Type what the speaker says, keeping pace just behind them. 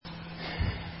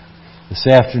This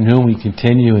afternoon we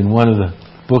continue in one of the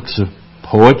books of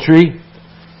poetry,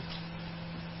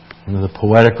 one of the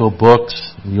poetical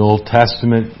books in the Old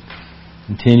Testament,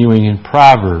 continuing in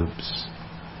Proverbs.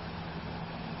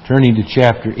 Turning to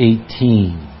chapter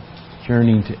 18.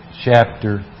 Turning to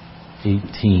chapter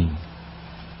 18.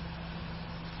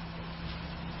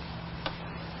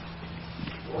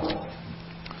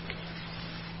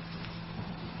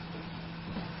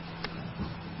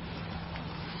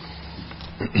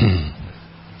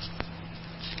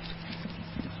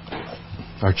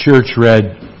 Our church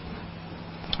read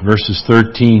verses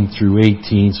 13 through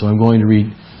 18, so I'm going to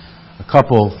read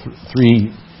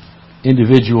three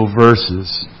individual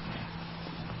verses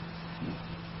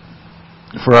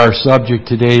for our subject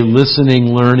today: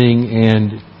 listening, learning,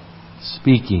 and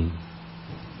speaking.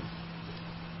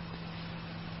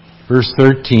 Verse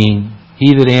 13,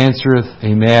 He that answereth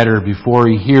a matter before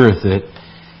he heareth it,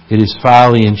 it is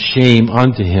folly and shame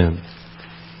unto him.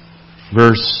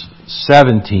 Verse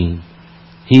 17,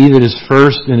 He that is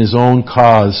first in his own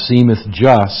cause seemeth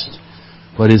just,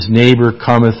 but his neighbor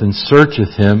cometh and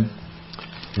searcheth him.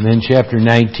 And then chapter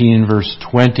 19, verse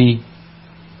 20,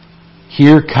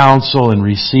 Hear counsel and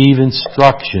receive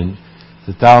instruction,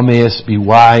 that thou mayest be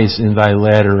wise in thy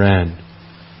latter end.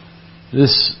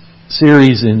 This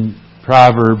series in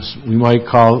Proverbs we might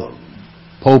call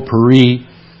potpourri.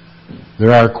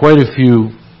 There are quite a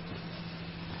few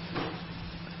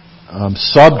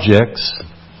subjects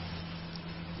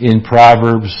in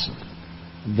Proverbs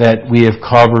that we have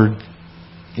covered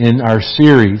in our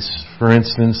series. For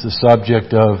instance, the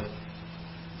subject of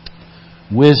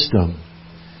wisdom,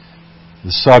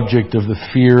 the subject of the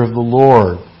fear of the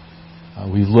Lord.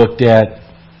 We've looked at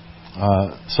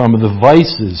some of the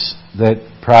vices that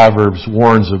Proverbs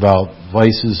warns about,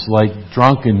 vices like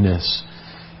drunkenness,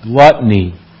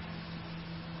 gluttony,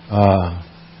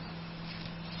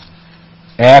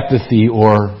 apathy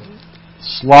or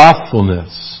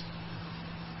slothfulness.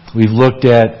 We've looked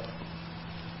at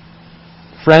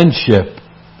friendship.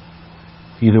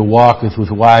 He that walketh with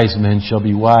wise men shall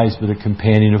be wise, but a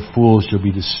companion of fools shall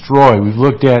be destroyed. We've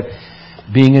looked at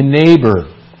being a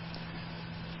neighbor.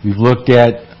 We've looked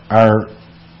at our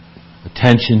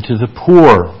attention to the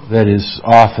poor that is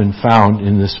often found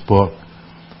in this book.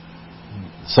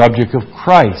 Subject of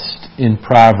Christ in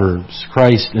Proverbs,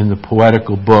 Christ in the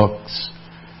poetical books.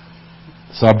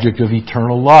 Subject of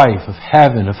eternal life, of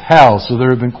heaven, of hell. So there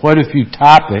have been quite a few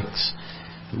topics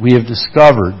that we have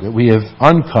discovered, that we have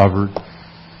uncovered.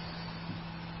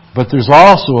 But there's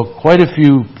also quite a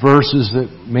few verses that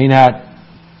may not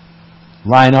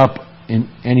line up in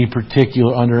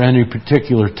under any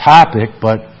particular topic,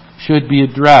 but should be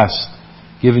addressed,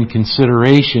 given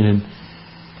consideration.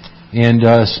 And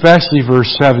especially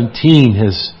verse 17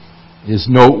 is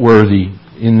noteworthy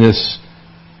in this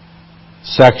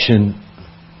section,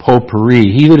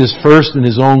 potpourri. He that is first in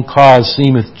his own cause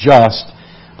seemeth just,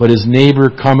 but his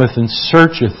neighbor cometh and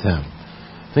searcheth him.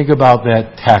 Think about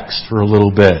that text for a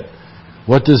little bit.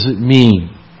 What does it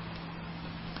mean?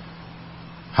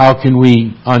 How can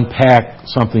we unpack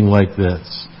something like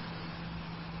this?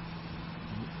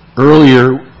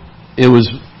 Earlier, it was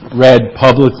read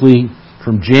publicly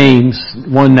from James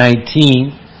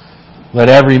 1:19, Let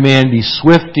every man be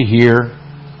swift to hear,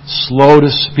 slow to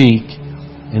speak,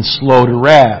 and slow to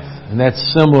wrath. And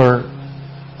that's similar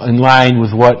in line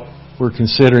with what we're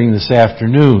considering this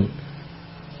afternoon.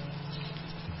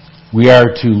 We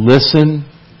are to listen,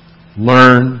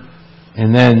 learn,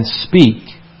 and then speak.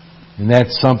 And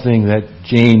that's something that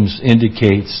James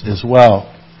indicates as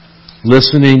well.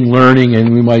 Listening, learning,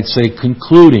 and we might say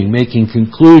concluding, making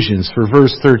conclusions. For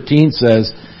verse 13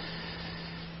 says,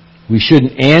 we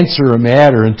shouldn't answer a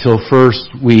matter until first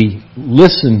we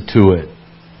listen to it.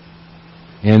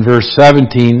 And verse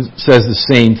 17 says the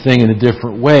same thing in a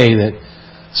different way, that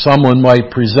someone might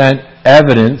present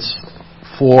evidence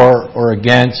for or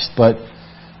against, but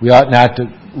we ought not to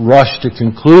rush to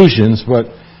conclusions, but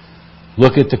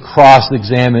look at the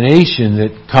cross-examination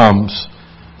that comes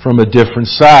from a different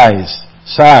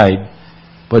side.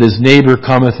 But his neighbor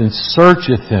cometh and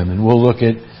searcheth him, and we'll look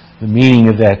at the meaning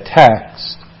of that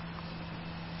text.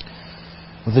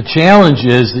 But the challenge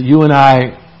is that you and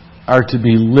I are to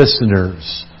be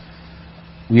listeners.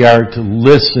 We are to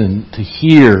listen. To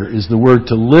hear is the word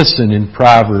to listen in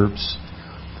Proverbs.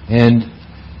 And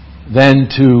then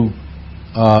to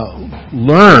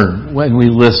learn when we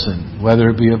listen, whether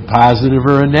it be a positive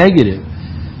or a negative.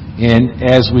 And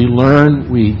as we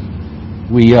learn, we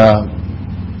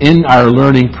in our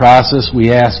learning process,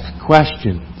 we ask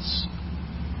questions.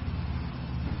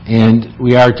 And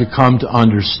we are to come to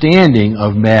understanding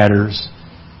of matters,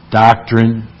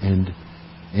 doctrine, and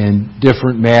and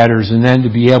different matters, and then to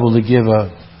be able to give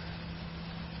a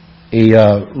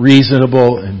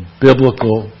reasonable and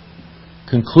biblical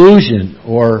conclusion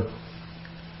or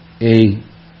an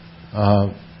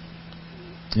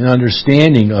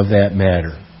understanding of that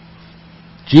matter.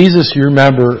 Jesus, you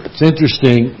remember, it's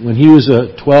interesting, when he was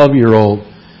a 12-year-old,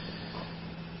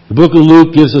 the book of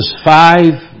Luke gives us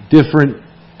 5 different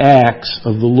acts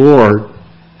of the Lord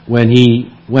when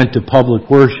he went to public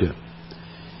worship.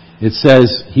 It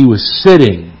says he was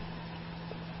sitting.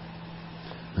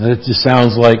 Now, that just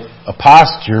sounds like a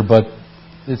posture, but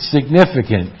it's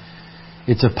significant.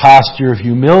 It's a posture of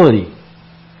humility.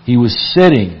 He was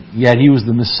sitting, yet he was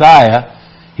the Messiah.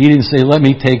 He didn't say, let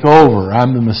me take over,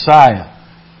 I'm the Messiah.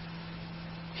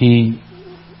 He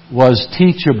was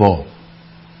teachable.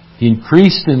 He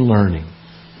increased in learning.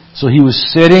 So he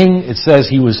was sitting, it says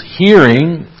he was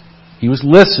hearing, he was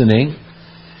listening,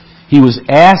 he was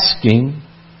asking,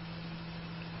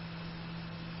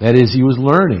 that is, he was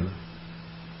learning.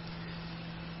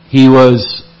 He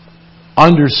was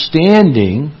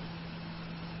understanding,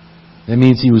 that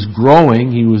means he was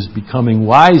growing, he was becoming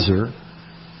wiser,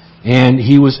 and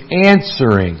he was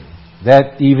answering.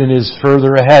 That even is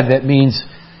further ahead. That means,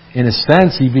 in a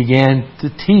sense, he began to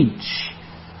teach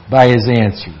by his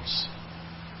answers.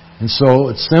 And so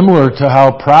it's similar to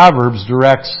how Proverbs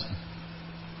directs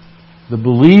the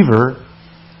believer,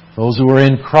 those who are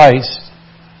in Christ,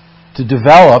 to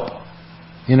develop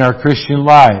in our Christian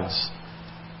lives.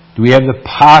 Do we have the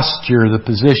posture, the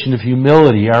position of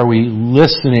humility? Are we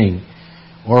listening?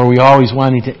 Or are we always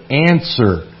wanting to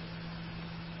answer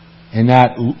and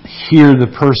not hear the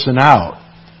person out?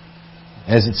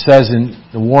 As it says in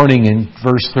the warning in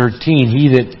verse 13, he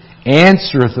that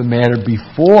answereth a matter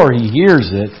before he hears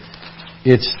it,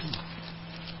 it's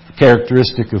a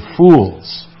characteristic of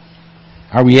fools.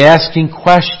 Are we asking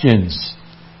questions,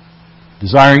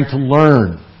 desiring to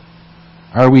learn?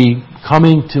 Are we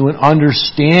coming to an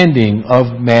understanding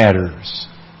of matters,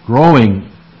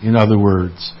 growing, in other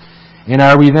words? And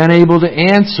are we then able to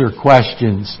answer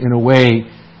questions in a way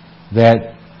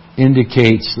that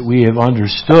indicates that we have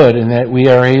understood and that we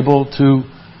are able to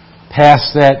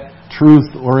pass that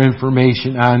truth or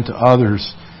information on to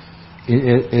others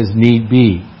as need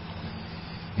be?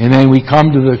 And then we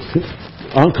come to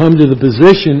the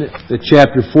position that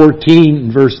chapter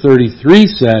 14 verse 33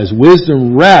 says,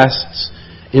 wisdom rests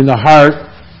in the heart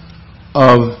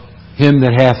of him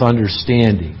that hath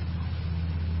understanding.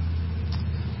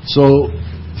 So,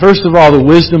 first of all, the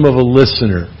wisdom of a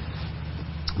listener.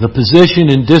 The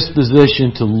position and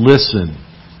disposition to listen.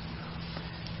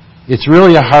 It's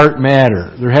really a heart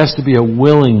matter. There has to be a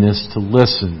willingness to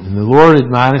listen. And the Lord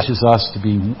admonishes us to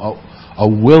be a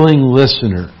willing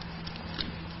listener.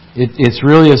 It's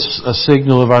really a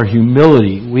signal of our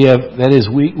humility.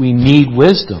 We need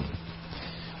wisdom.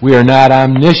 We are not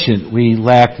omniscient. We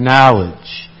lack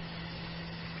knowledge.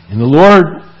 And the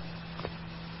Lord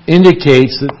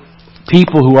indicates that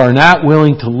people who are not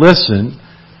willing to listen,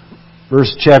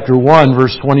 chapter 1,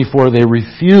 verse 24, they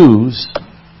refuse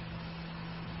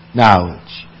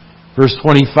knowledge. Verse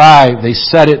 25, they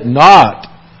set at naught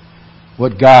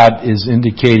what God is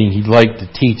indicating He'd like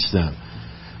to teach them.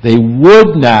 They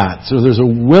would not. So there's a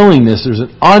willingness, there's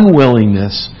an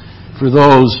unwillingness for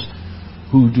those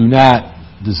who do not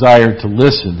desire to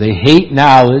listen. They hate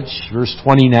knowledge, verse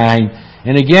 29,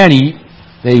 and again,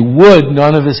 they would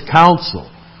none of His counsel.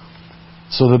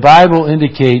 So the Bible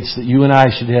indicates that you and I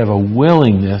should have a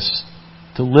willingness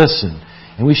to listen.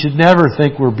 And we should never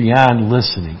think we're beyond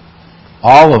listening.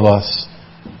 All of us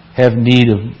have need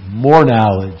of more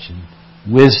knowledge and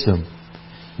wisdom.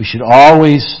 We should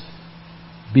always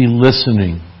be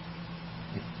listening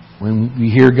when we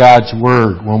hear God's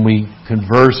Word, when we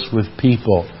converse with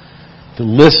people, to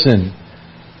listen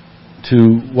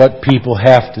to what people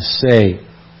have to say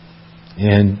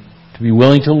and to be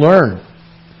willing to learn.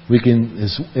 We can,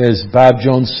 as Bob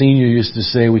Jones Sr. used to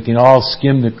say, we can all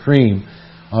skim the cream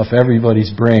off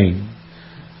everybody's brain.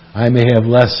 I may have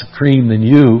less cream than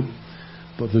you,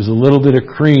 but there's a little bit of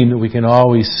cream that we can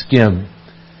always skim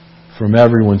from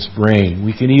everyone's brain.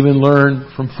 We can even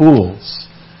learn from fools,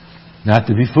 not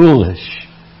to be foolish.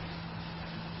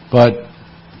 But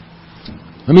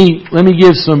let me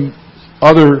give some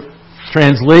other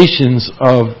translations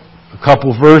of a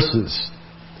couple verses.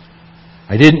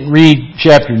 I didn't read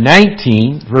chapter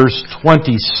 19, verse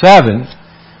 27,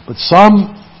 but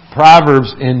some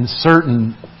Proverbs in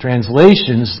certain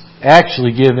translations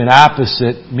actually give an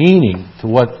opposite meaning to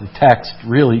what the text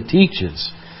really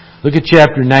teaches. Look at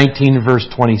chapter 19 and verse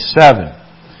 27.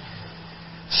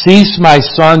 Cease, my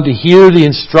son, to hear the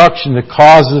instruction that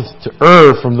causeth to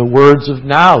err from the words of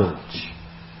knowledge.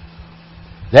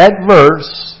 That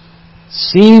verse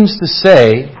seems to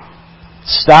say,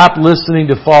 stop listening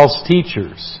to false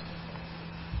teachers.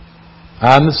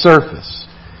 On the surface.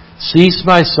 Cease,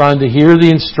 my son, to hear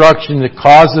the instruction that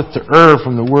causeth to err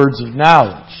from the words of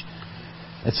knowledge.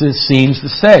 That's what it seems to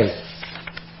say.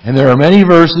 And there are many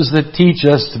verses that teach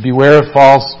us to beware of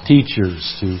false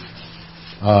teachers, to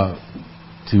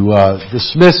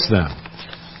dismiss them.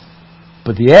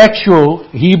 But the actual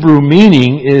Hebrew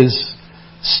meaning is,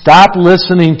 stop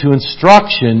listening to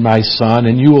instruction, my son,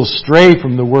 and you will stray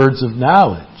from the words of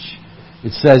knowledge.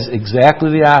 It says exactly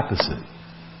the opposite.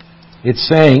 It's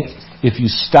saying, if you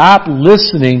stop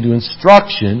listening to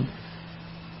instruction,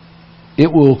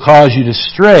 it will cause you to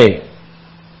stray.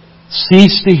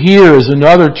 Cease to hear is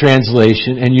another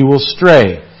translation, and you will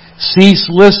stray. Cease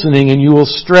listening, and you will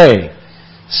stray.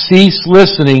 Cease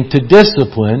listening to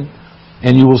discipline,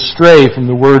 and you will stray from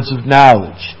the words of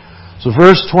knowledge. So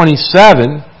verse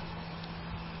 27,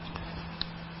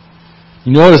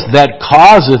 you notice that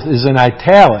causeth is in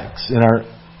italics in our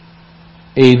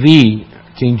AV,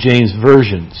 King James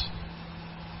versions.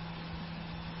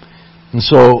 And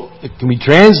so it can be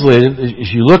translated,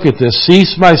 as you look at this,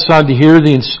 cease, my son, to hear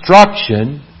the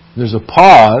instruction. There's a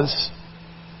pause.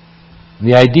 And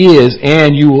the idea is,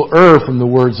 and you will err from the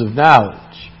words of knowledge.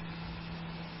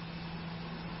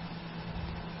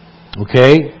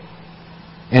 Okay?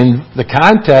 And the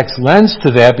context lends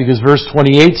to that because verse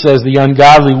 28 says, the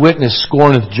ungodly witness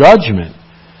scorneth judgment,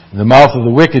 and the mouth of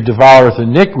the wicked devoureth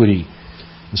iniquity.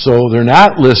 And so they're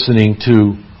not listening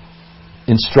to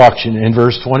instruction. In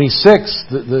verse 26,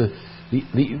 the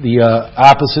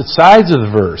opposite sides of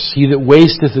the verse. He that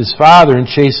wasteth his father and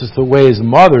chaseth away his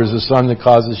mother is a son that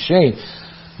causes shame.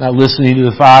 Not listening to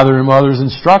the father and mother's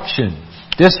instruction,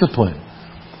 discipline.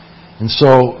 And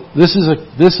so this is a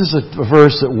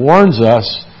verse that warns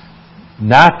us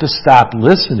not to stop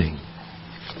listening,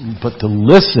 but to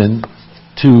listen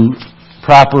to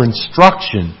proper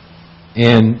instruction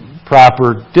and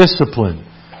proper discipline.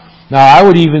 Now, I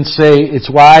would even say it's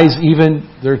wise, even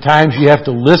there are times you have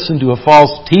to listen to a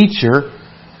false teacher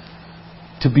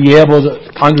to be able to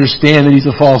understand that he's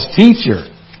a false teacher,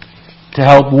 to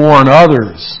help warn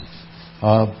others.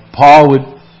 Paul would,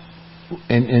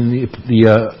 and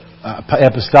the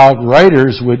apostolic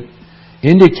writers would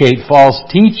indicate false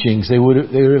teachings. They would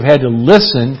have had to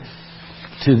listen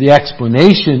to the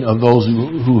explanation of those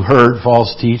who heard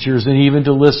false teachers, and even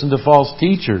to listen to false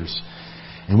teachers.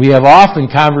 And we have often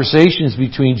conversations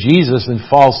between Jesus and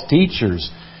false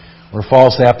teachers, or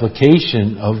false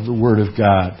application of the Word of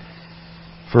God,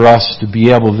 for us to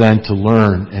be able then to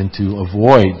learn and to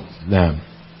avoid them.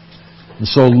 And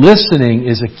so listening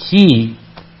is a key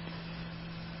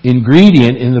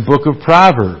ingredient in the book of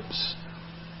Proverbs.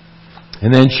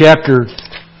 And then chapter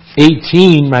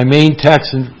 18, my main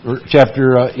text,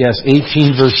 chapter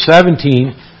 18, verse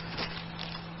 17,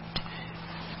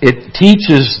 it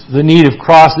teaches the need of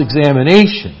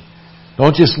cross-examination.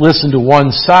 Don't just listen to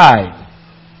one side.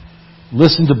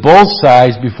 Listen to both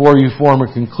sides before you form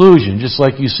a conclusion. Just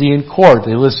like you see in court.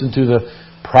 They listen to the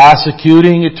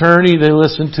prosecuting attorney. They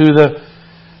listen to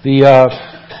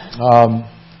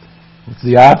what's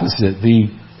the opposite?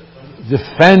 The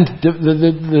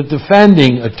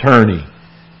defending attorney.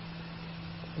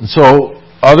 And so,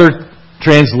 other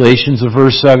translations of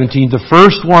verse 17, the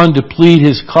first one to plead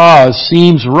his cause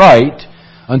seems right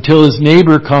until his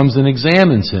neighbor comes and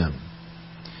examines him.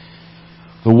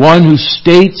 The one who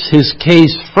states his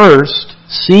case first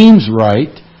seems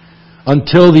right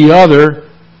until the other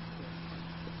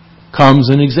comes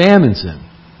and examines him.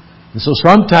 And so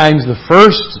sometimes the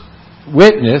first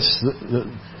witness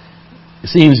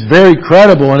seems very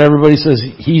credible and everybody says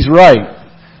he's right.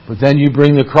 But then you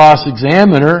bring the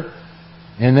cross-examiner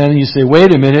and then you say,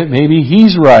 wait a minute, maybe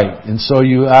he's right. And so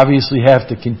you obviously have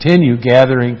to continue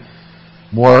gathering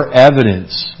more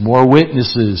evidence, more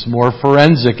witnesses, more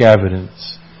forensic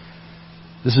evidence.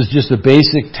 This is just a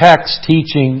basic text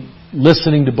teaching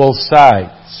listening to both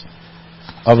sides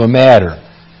of a matter.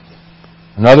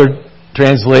 Another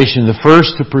translation, the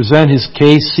first to present his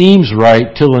case seems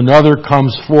right till another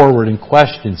comes forward and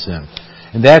questions him.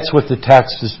 And that's what the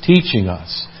text is teaching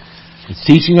us. It's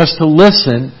teaching us to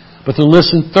listen, but to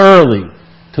listen thoroughly,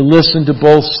 to listen to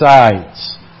both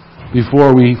sides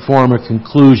before we form a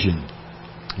conclusion.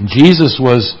 And Jesus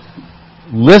was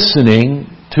listening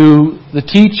to the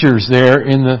teachers there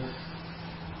in the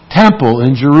temple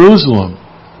in Jerusalem.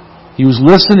 He was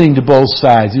listening to both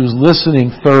sides. He was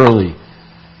listening thoroughly.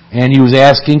 And he was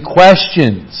asking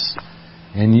questions.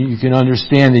 And you can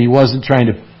understand that he wasn't trying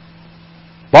to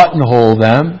buttonhole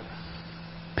them,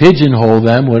 pigeonhole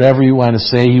them, whatever you want to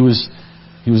say. He was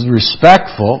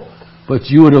respectful, But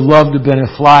you would have loved to have been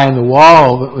a fly on the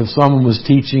wall if someone was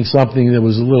teaching something that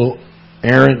was a little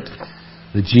errant,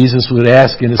 that Jesus would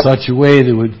ask in such a way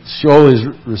that would show His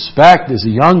respect as a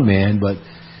young man, but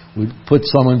would put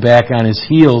someone back on his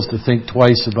heels to think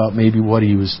twice about maybe what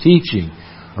he was teaching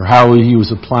or how he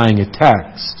was applying a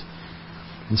text.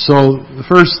 And so the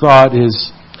first thought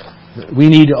is we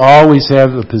need to always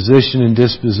have the position and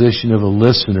disposition of a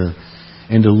listener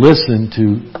and to listen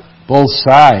to both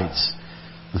sides,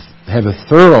 have a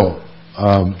thorough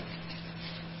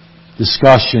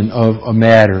discussion of a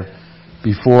matter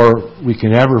before we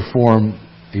can ever form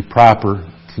a proper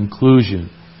conclusion.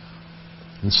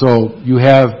 And so you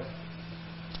have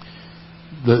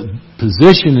the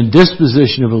position and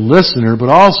disposition of a listener, but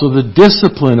also the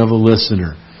discipline of a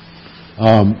listener.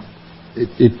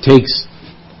 It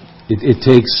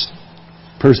takes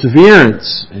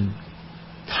perseverance and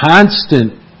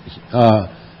constant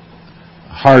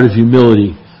heart of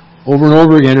humility. Over and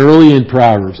over again, early in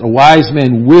Proverbs, a wise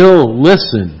man will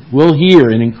listen, will hear,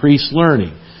 and increase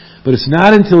learning. But it's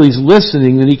not until he's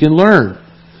listening that he can learn.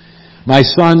 My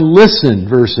son, listen,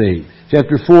 verse 8.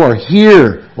 Chapter 4,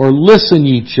 hear or listen,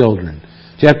 ye children.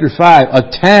 Chapter 5,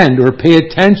 attend or pay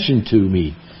attention to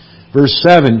me. Verse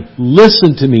 7,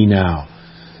 listen to me now.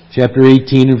 Chapter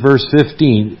 18 and verse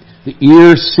 15, the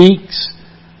ear seeks,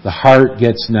 the heart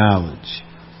gets knowledge.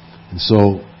 And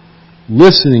so,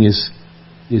 listening is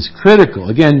critical.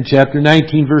 Again, chapter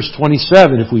 19, verse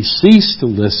 27, if we cease to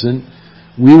listen,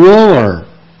 we will learn.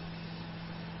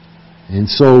 And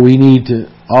so we need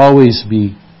to always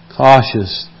be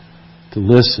cautious to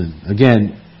listen.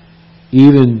 Again,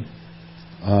 even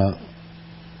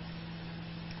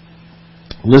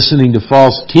listening to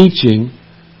false teaching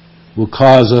will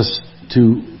cause us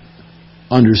to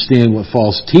understand what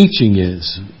false teaching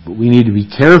is. But we need to be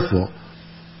careful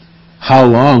how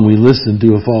long we listen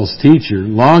to a false teacher.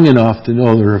 Long enough to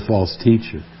know they're a false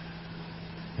teacher.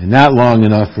 And not long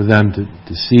enough for them to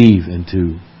deceive and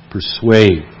to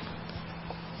persuade.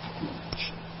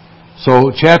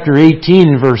 So chapter 18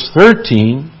 and verse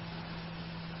 13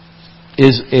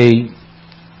 is a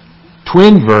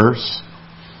twin verse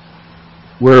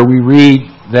where we read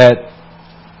that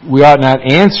we ought not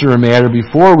answer a matter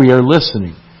before we are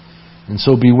listening. And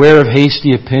so beware of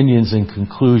hasty opinions and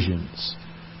conclusions.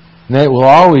 And that will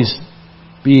always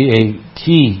be a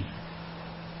key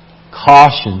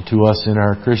caution to us in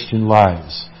our Christian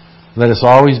lives. Let us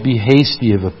always be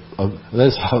let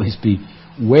us always be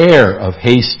aware of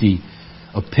hasty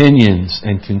opinions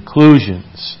and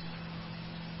conclusions.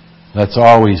 Let's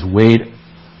always wait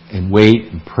and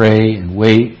pray and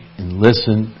wait and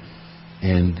listen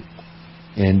and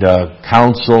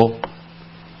counsel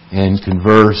and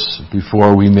converse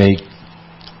before we make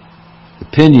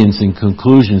opinions and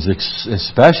conclusions,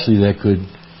 especially that could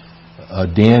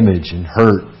damage and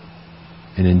hurt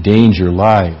and endanger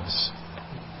lives.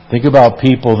 Think about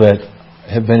people that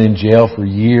have been in jail for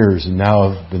years and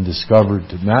now have been discovered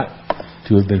to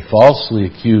have been falsely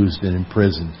accused and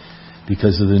imprisoned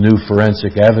because of the new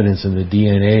forensic evidence and the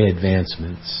DNA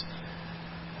advancements.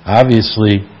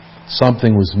 Obviously,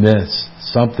 something was missed.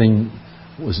 Something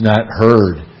was not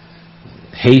heard.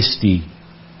 Hasty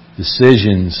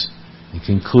decisions and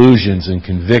conclusions and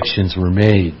convictions were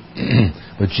made.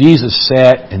 But Jesus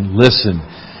sat and listened.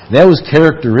 That was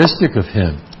characteristic of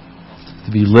Him,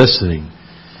 to be listening.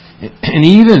 And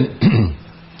even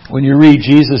when you read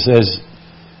Jesus as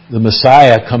the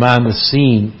Messiah come on the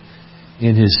scene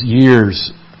in His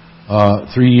years,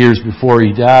 3 years before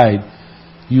He died,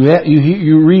 you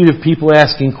read of people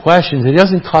asking questions. He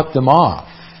doesn't cut them off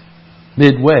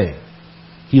midway.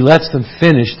 He lets them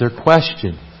finish their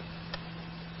question.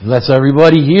 He lets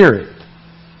everybody hear it.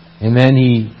 And then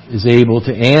He is able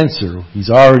to answer. He's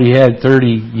already had 30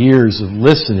 years of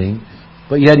listening,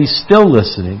 but yet He's still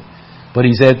listening. But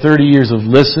He's had 30 years of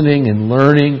listening and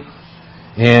learning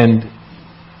and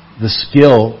the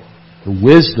skill, the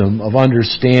wisdom of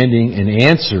understanding and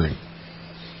answering.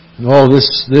 And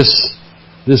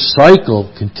this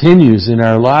cycle continues in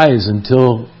our lives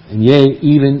until, and yea,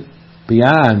 even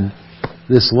beyond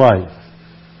this life.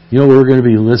 You know, we're going to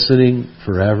be listening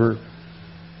forever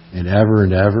and ever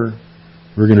and ever.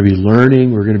 We're going to be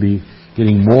learning. We're going to be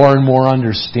getting more and more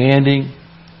understanding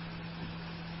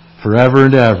forever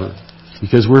and ever.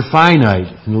 Because we're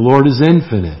finite and the Lord is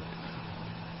infinite.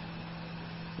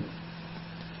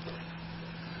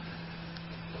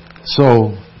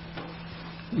 So,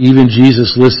 even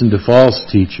Jesus listened to false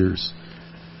teachers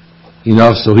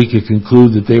enough so He could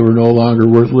conclude that they were no longer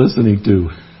worth listening to.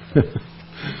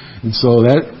 And so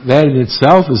that in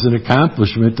itself is an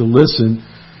accomplishment, to listen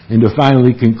and to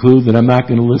finally conclude that I'm not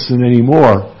going to listen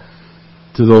anymore.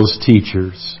 to those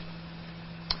teachers.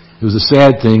 It was a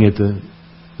sad thing at the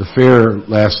fair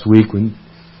last week when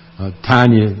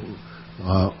Tanya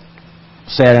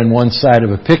sat on one side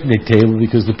of a picnic table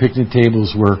because the picnic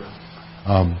tables were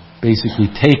basically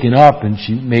taken up, and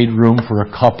she made room for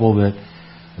a couple that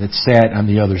sat on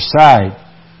the other side.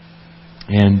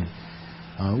 And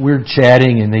we're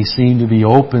chatting, and they seemed to be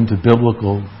open to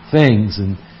biblical things,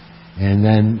 and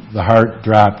then the heart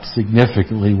dropped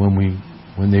significantly when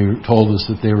they told us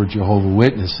that they were Jehovah's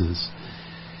Witnesses.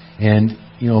 And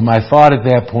my thought at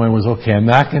that point was, okay, I'm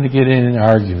not going to get in an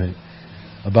argument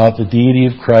about the deity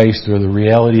of Christ or the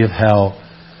reality of hell,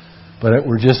 but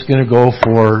we're just going to go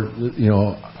for,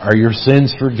 are your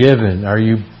sins forgiven? Are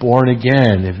you born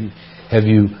again? Have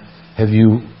you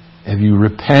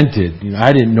repented?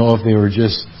 I didn't know if they were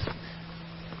just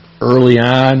early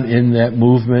on in that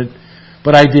movement,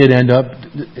 but I did end up,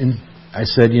 and I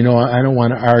said, I don't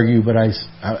want to argue, but I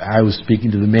was speaking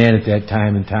to the man at that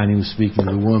time, and Tanya was speaking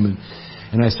to the woman,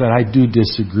 and I said, I do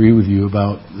disagree with you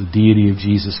about the deity of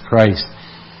Jesus Christ.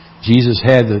 Jesus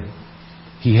had the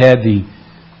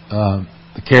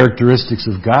characteristics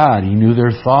of God. He knew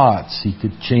their thoughts. He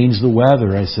could change the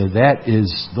weather. I said,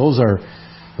 those are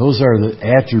the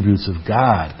attributes of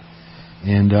God.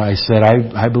 And I said,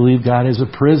 I believe God is a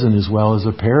prison as well as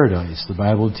a paradise. The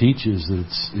Bible teaches that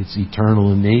it's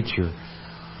eternal in nature.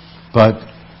 But,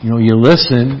 you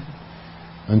listen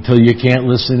until you can't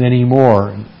listen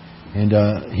anymore. And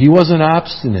he wasn't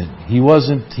obstinate. He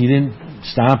didn't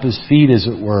stomp his feet, as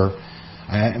it were.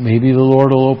 Maybe the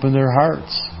Lord will open their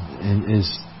hearts. And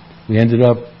as we ended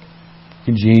up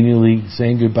congenially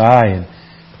saying goodbye, and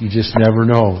you just never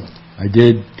know. I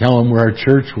did tell them where our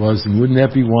church was, and wouldn't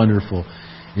that be wonderful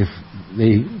if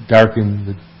they darkened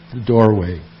the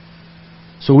doorway.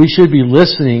 So we should be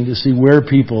listening to see where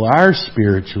people are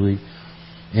spiritually,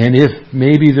 and if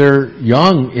maybe they're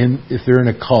young, if they're in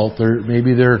a cult, or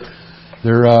maybe they're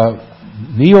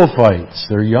neophytes,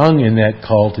 they're young in that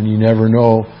cult, and you never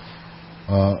know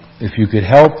if you could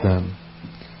help them.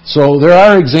 So there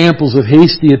are examples of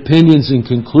hasty opinions and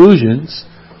conclusions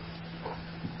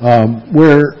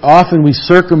where often we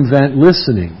circumvent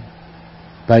listening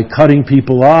by cutting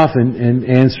people off and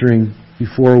answering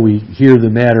before we hear the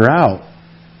matter out.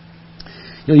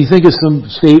 You think of some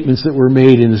statements that were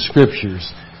made in the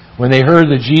Scriptures. When they heard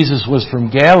that Jesus was from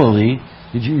Galilee,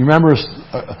 did you remember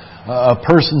a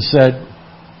person said,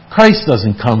 Christ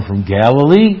doesn't come from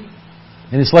Galilee?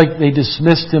 And it's like they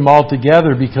dismissed him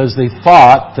altogether because they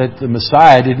thought that the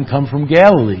Messiah didn't come from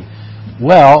Galilee.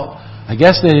 Well, I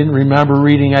guess they didn't remember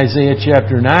reading Isaiah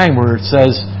chapter 9 where it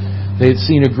says they had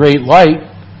seen a great light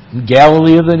in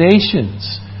Galilee of the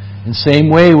nations. And same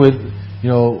way with,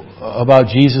 about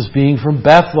Jesus being from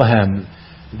Bethlehem,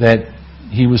 that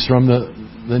he was from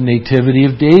the nativity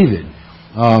of David.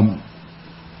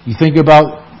 You think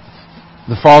about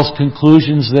the false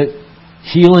conclusions that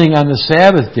healing on the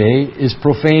Sabbath day is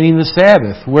profaning the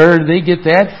Sabbath. Where did they get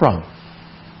that from?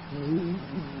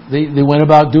 They went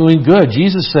about doing good.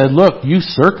 Jesus said, look, you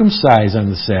circumcise on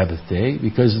the Sabbath day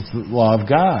because it's the law of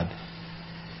God.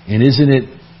 And isn't it,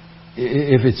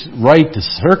 if it's right to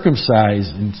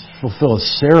circumcise and fulfill a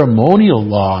ceremonial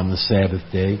law on the Sabbath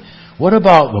day, what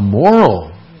about the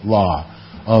moral law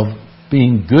of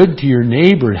being good to your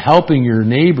neighbor, helping your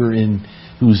neighbor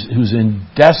who's in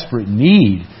desperate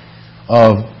need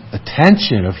of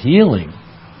attention, of healing?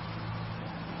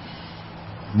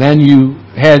 Then you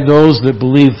had those that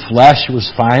believed flesh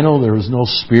was final, there was no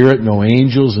spirit, no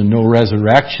angels, and no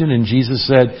resurrection. And Jesus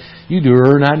said, you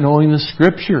are not knowing the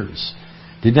Scriptures.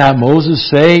 Did not Moses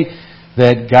say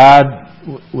that God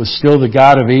was still the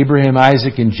God of Abraham,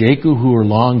 Isaac, and Jacob, who are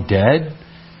long dead?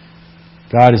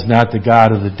 God is not the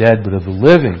God of the dead, but of the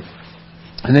living.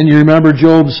 And then you remember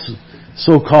Job's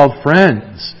so-called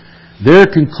friends. Their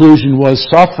conclusion was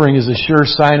suffering is a sure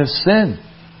sign of sin.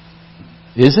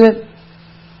 Is it?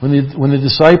 When the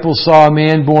disciples saw a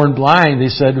man born blind, they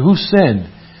said, who sinned?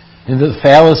 And the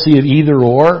fallacy of either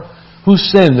or. Who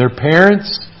sinned? Their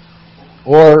parents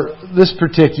or this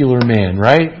particular man,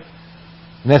 right?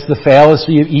 And that's the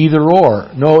fallacy of either or.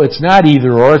 No, it's not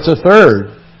either or, it's a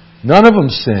third. None of them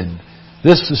sinned.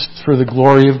 This is for the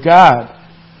glory of God.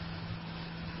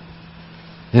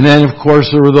 And then, of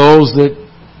course, there were those that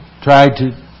tried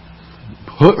to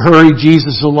hurry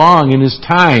Jesus along in his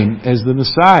time as the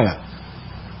Messiah.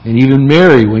 And even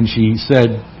Mary, when she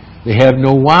said they have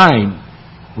no wine,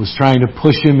 was trying to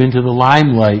push him into the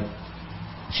limelight.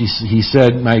 He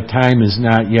said, my time has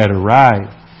not yet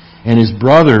arrived. And his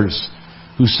brothers,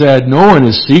 who said, no one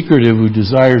is secretive who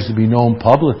desires to be known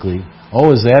publicly.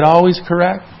 Oh, is that always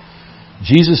correct?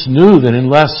 Jesus knew that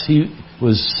unless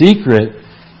was secret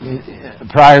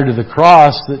prior to the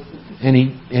cross, and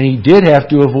he did have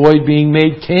to avoid being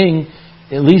made king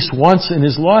at least once in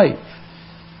his life.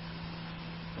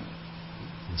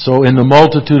 So in the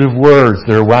multitude of words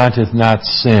there wanteth not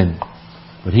sin,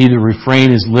 but he that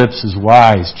refrain his lips is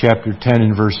wise. Chapter 10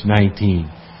 and verse 19.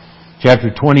 Chapter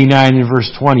 29 and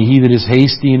verse 20. He that is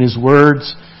hasty in his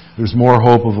words, there's more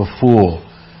hope of a fool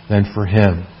than for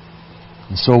him.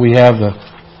 And so we have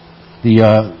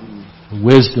the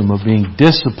wisdom of being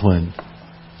disciplined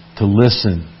to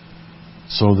listen.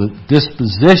 So the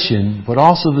disposition, but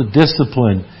also the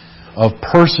discipline of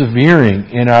persevering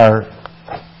in our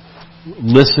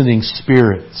listening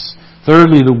spirits.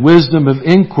 Thirdly, the wisdom of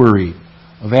inquiry,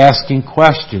 of asking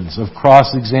questions, of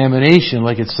cross-examination,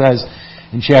 like it says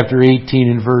in chapter 18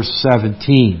 and verse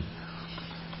 17.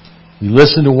 We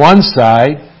listen to one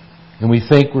side, and we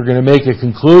think we're going to make a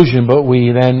conclusion, but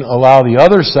we then allow the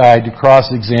other side to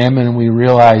cross-examine, and we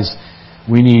realize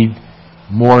we need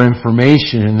more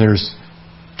information, and there's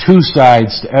two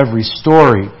sides to every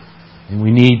story, and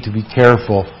we need to be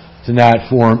careful to not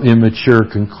form immature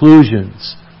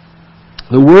conclusions.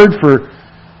 The word for,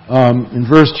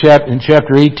 in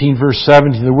chapter 18, verse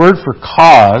 17, the word for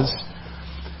cause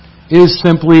is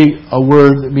simply a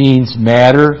word that means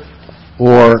matter,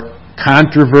 or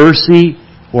controversy,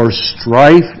 or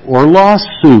strife, or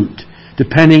lawsuit,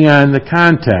 depending on the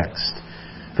context.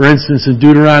 For instance, in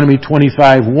Deuteronomy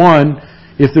 25:1,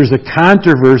 if there's a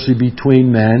controversy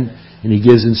between men, and he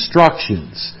gives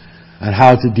instructions on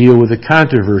how to deal with the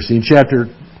controversy. In chapter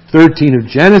 13 of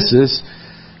Genesis,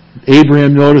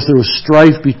 Abraham noticed there was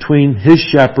strife between his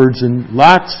shepherds and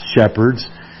Lot's shepherds,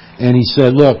 and he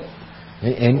said, look,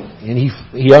 and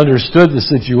he understood the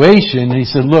situation, and he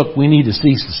said, look, we need to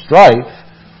cease the strife.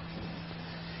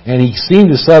 And he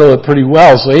seemed to settle it pretty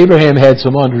well, so Abraham had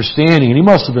some understanding, and he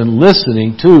must have been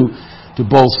listening to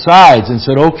both sides, and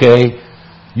said, okay,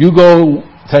 you go,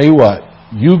 tell you what,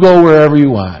 you go wherever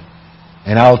you want,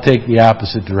 and I'll take the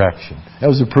opposite direction. That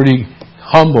was a pretty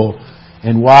humble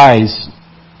and wise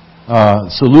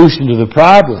solution to the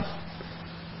problem.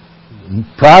 In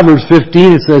Proverbs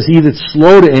 15 it says, he that's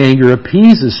slow to anger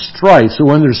appeases strife. So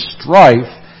when there's strife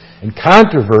and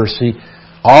controversy,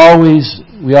 always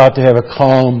we ought to have a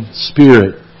calm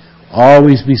spirit.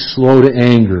 Always be slow to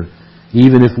anger,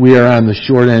 even if we are on the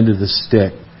short end of the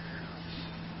stick.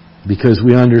 Because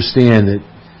we understand that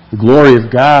the glory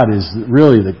of God is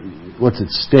really what's at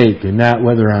stake, and not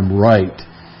whether I'm right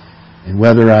and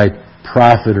whether I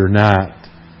profit or not.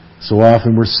 So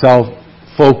often we're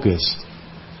self-focused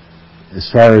as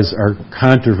far as our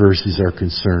controversies are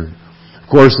concerned. Of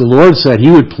course, the Lord said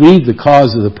He would plead the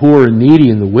cause of the poor and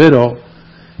needy and the widow.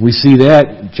 We see that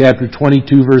in chapter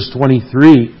 22, verse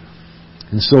 23.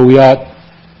 And so we ought,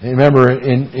 remember,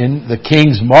 in the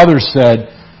king's mother said,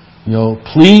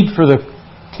 plead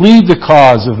the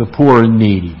cause of the poor and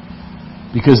needy,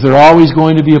 because they're always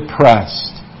going to be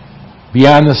oppressed. Be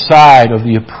on the side of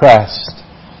the oppressed.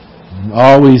 And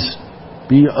always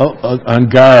be on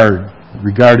guard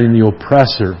regarding the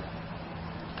oppressor.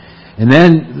 And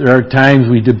then there are times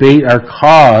we debate our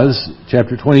cause,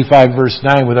 chapter 25, verse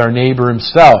 9, with our neighbor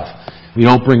himself. We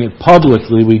don't bring it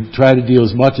publicly. We try to deal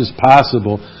as much as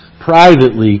possible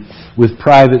privately with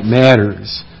private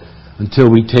matters until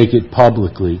we take it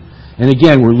publicly. And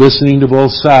again, we're listening to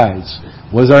both sides.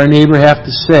 What does our neighbor have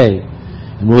to say?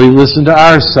 And will he listen to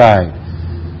our side?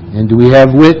 And do we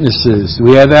have witnesses? Do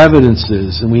we have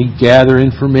evidences? And we gather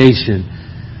information,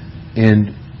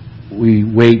 and we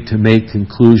wait to make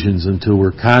conclusions until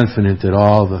we're confident that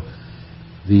all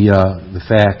the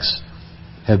facts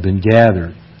have been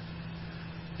gathered.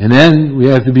 And then we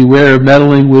have to beware of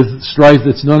meddling with strife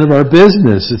that's none of our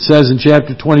business. It says in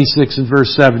chapter 26 and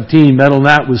verse 17, meddle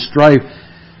not with strife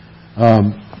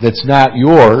that's not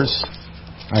yours.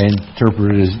 I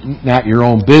interpret it as not your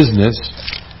own business.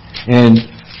 And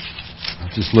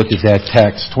just look at that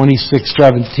text.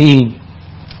 26:17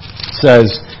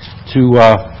 says,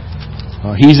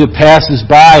 he that passes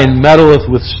by and meddleth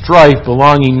with strife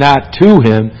belonging not to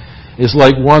him is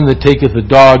like one that taketh a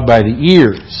dog by the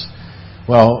ears.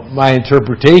 Well, my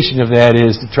interpretation of that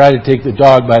is to try to take the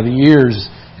dog by the ears,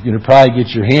 you're going to probably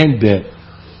get your hand bit,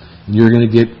 and you're going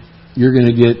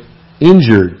to get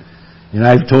injured. And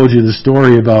I've told you the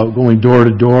story about going door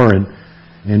to door and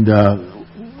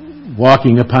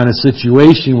walking upon a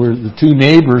situation where the two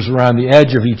neighbors were on the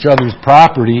edge of each other's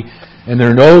property, and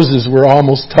their noses were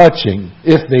almost touching,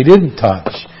 if they didn't touch.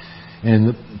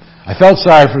 And I felt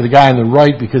sorry for the guy on the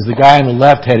right, because the guy on the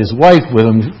left had his wife with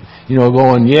him,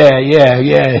 going, yeah.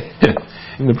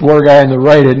 And the poor guy on the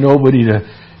right had nobody to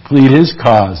plead his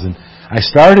cause. And I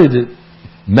started to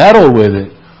meddle with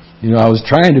it. I was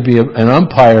trying to be an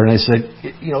umpire, and I said,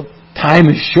 time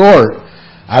is short.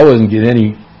 I wasn't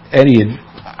getting any.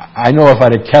 I know if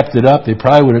I'd have kept it up, they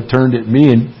probably would have turned at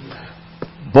me, and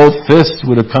both fists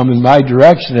would have come in my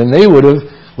direction, and they would have,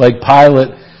 like Pilate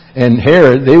and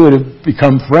Herod, they would have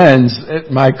become friends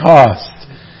at my cost.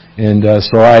 And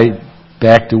so I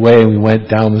backed away, and we went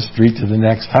down the street to the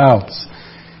next house.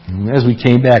 And as we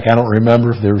came back, I don't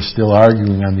remember if they were still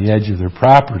arguing on the edge of their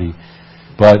property,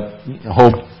 but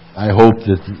I hope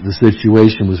that the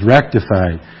situation was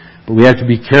rectified. But we have to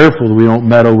be careful that we don't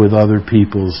meddle with other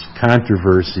people's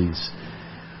controversies.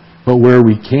 But where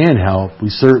we can help, we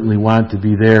certainly want to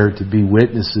be there to be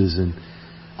witnesses and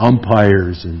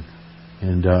umpires and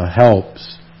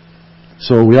helps.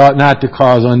 So we ought not to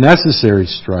cause unnecessary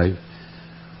strife,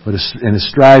 but a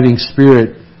striving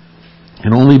spirit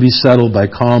can only be settled by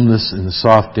calmness and a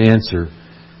soft answer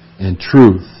and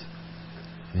truth.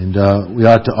 And we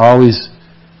ought to always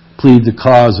plead the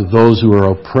cause of those who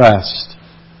are oppressed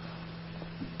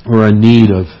or in need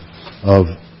of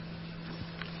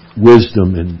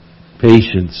wisdom and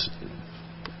patience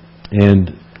and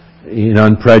an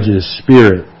unprejudiced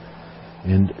spirit.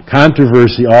 And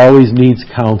controversy always needs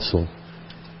counsel.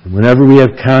 And whenever we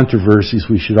have controversies,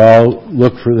 we should all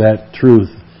look for that truth.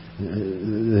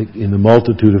 In the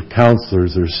multitude of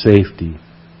counselors, there's safety.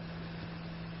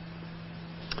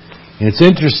 And it's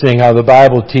interesting how the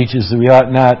Bible teaches that we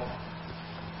ought not.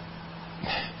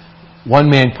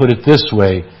 One man put it this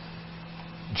way: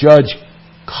 judge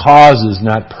causes,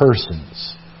 not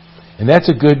persons. And that's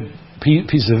a good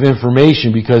piece of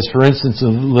information because, for instance,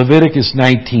 in Leviticus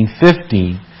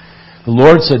 19:15, the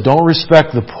Lord said, "Don't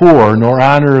respect the poor nor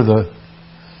honor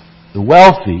the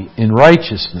wealthy in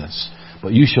righteousness,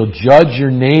 but you shall judge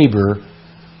your neighbor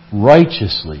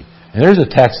righteously." And there's a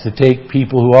text to take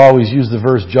people who always use the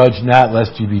verse, "Judge not,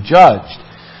 lest you be judged."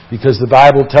 Because the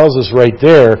Bible tells us right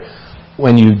there,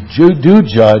 when you do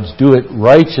judge, do it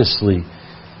righteously.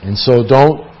 And so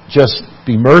don't just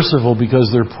be merciful because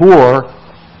they're poor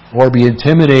or be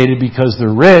intimidated because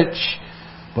they're rich,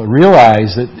 but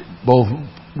realize that both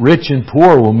rich and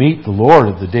poor will meet the Lord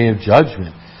at the day of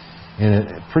judgment. And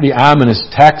a pretty ominous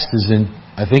text is in,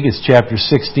 I think it's chapter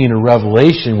 16 of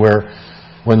Revelation, where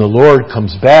when the Lord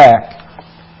comes back,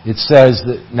 it says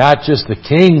that not just the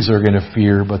kings are going to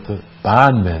fear, but the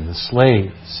bondmen, the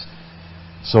slaves.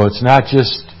 So it's not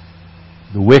just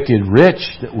the wicked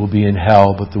rich that will be in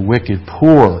hell, but the wicked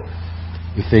poor,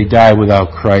 if they die without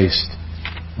Christ,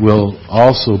 will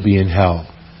also be in hell.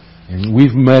 And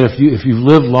we've met, if you've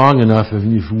lived long enough, if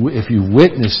you've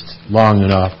witnessed long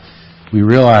enough, we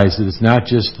realize that it's not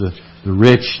just the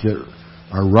rich that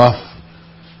are rough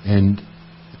and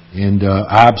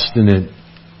obstinate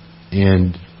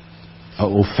and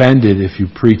offended if you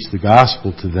preach the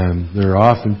gospel to them. There are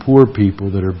often poor people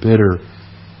that are bitter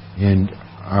and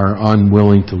are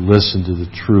unwilling to listen to the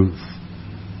truth,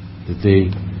 that they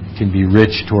can be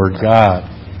rich toward God.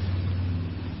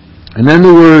 And then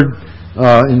the word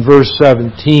in verse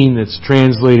 17 that's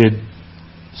translated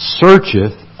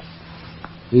searcheth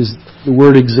is the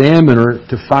word examiner,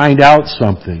 to find out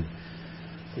something.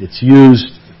 It's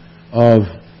used of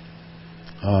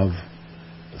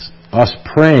us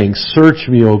praying, "Search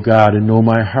me, O God, and know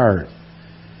my heart."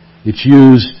 It's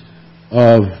used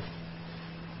of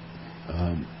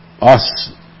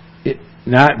us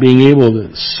not being able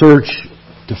to search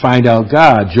to find out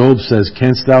God. Job says,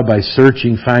 "Canst thou by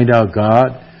searching find out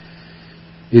God?"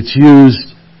 It's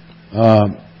used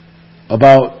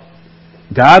about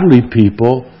godly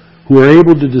people who are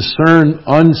able to discern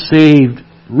unsaved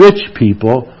rich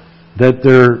people, that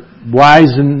they're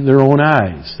wise in their own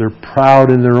eyes. They're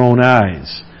proud in their own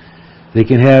eyes. They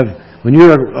can have, when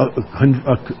you're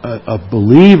a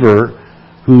believer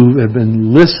who have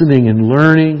been listening and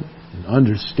learning and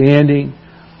understanding,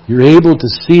 you're able to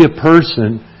see a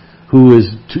person who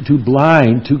is too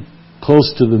blind, too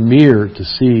close to the mirror to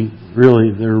see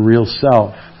really their real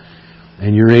self.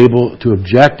 And you're able to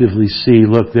objectively see,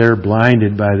 look, they're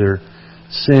blinded by their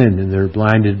sin and they're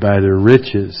blinded by their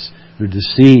riches. They're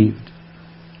deceived.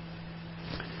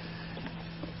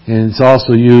 And it's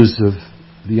also used of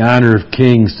the honor of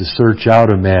kings to search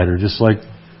out a matter, just like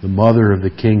the mother of the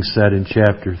king said in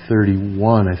chapter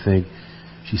 31, I think.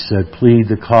 She said, "Plead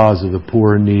the cause of the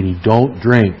poor and needy. Don't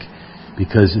drink,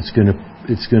 because it's going to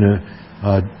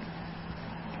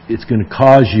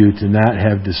cause you to not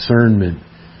have discernment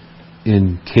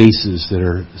in cases that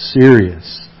are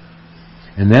serious."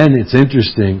 And then it's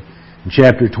interesting, in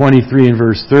chapter 23 and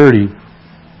verse 30,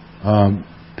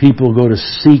 people go to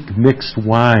seek mixed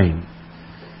wine.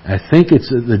 I think it's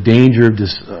the danger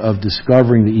of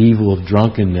discovering the evil of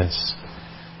drunkenness.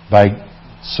 by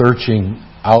searching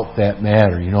out that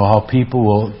matter. You know how people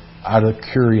will, out of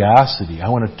curiosity, I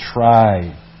want to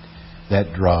try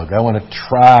that drug. I want to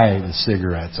try the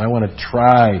cigarettes. I want to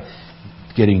try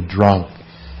getting drunk.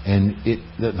 And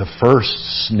the first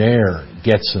snare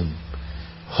gets them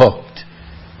hooked.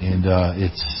 And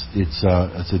it's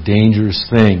a dangerous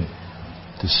thing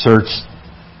to search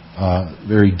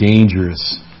very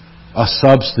dangerous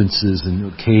substances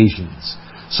and occasions.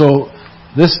 So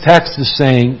this text is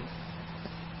saying,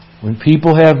 when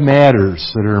people have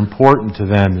matters that are important to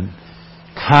them and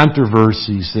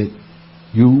controversies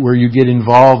where you get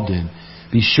involved in,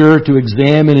 be sure to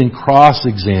examine and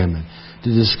cross-examine, to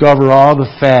discover all the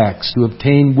facts, to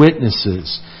obtain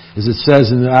witnesses, as it says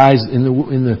with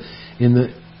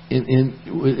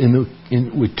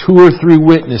 2 or 3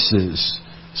 witnesses,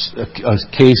 a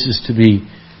case is to be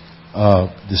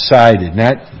decided,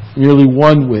 not merely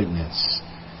one witness.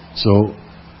 So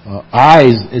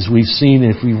eyes, as we've seen,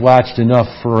 if we've watched enough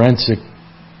forensic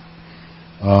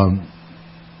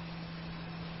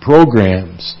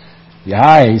programs, the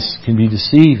eyes can be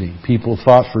deceiving. People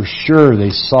thought for sure they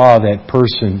saw that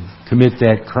person commit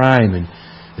that crime, and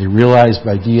they realized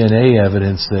by DNA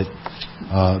evidence that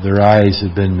their eyes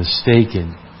had been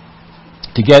mistaken.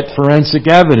 To get forensic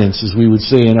evidence, as we would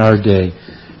say in our day,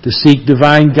 to seek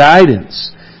divine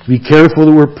guidance. Be careful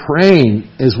that we're praying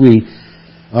as we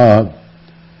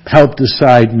help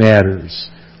decide matters.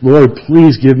 Lord,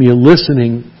 please give me a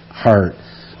listening heart.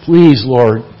 Please,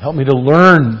 Lord, help me to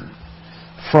learn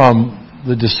from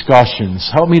the discussions.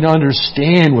 Help me to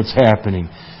understand what's happening.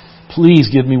 Please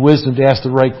give me wisdom to ask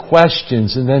the right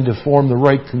questions and then to form the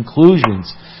right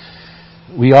conclusions.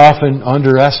 We often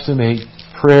underestimate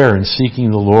prayer and seeking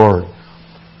the Lord.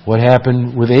 What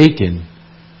happened with Achan?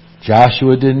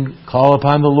 Joshua didn't call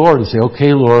upon the Lord and say,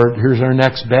 okay, Lord, here's our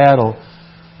next battle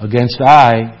against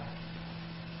Ai.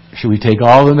 Should we take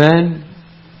all the men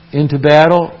into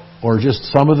battle or just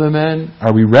some of the men?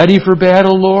 Are we ready for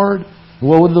battle, Lord?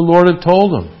 What would the Lord have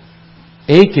told him?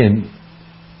 Achan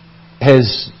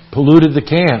has polluted the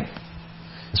camp.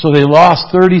 So they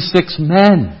lost 36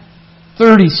 men.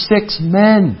 36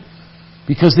 men.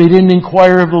 Because they didn't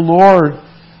inquire of the Lord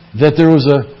that there was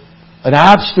an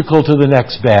obstacle to the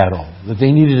next battle. That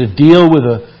they needed to deal with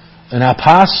an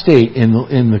apostate in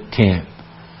the camp.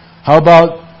 How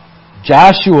about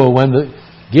Joshua when the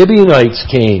Gibeonites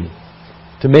came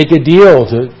to make a deal,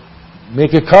 to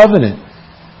make a covenant?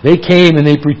 They came and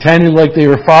they pretended like they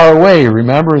were far away.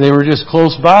 Remember, they were just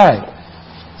close by.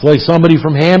 It's like somebody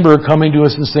from Hamburg coming to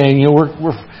us and saying,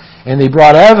 and they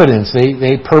brought evidence.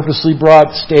 They purposely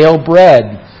brought stale bread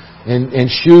and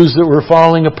shoes that were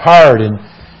falling apart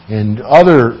and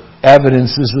other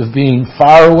evidences of being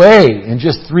far away. And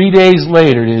just 3 days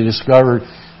later, they discovered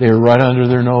they were right under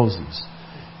their noses.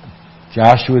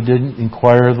 Joshua didn't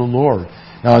inquire of the Lord.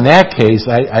 Now, in that case,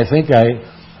 I think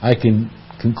I can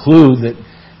conclude that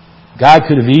God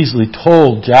could have easily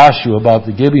told Joshua about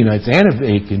the Gibeonites and of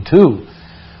Achan too.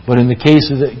 But in the case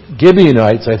of the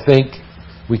Gibeonites, I think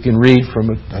we can read from,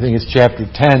 I think it's chapter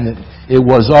 10, that it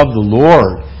was of the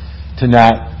Lord to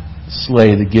not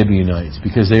slay the Gibeonites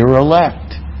because they were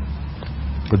elect.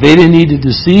 But they didn't need to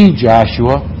deceive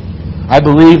Joshua. I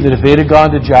believe that if they'd have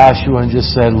gone to Joshua and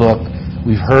just said, look,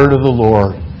 we've heard of the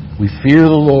Lord. We fear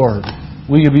the Lord.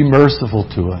 Will you be merciful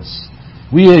to us?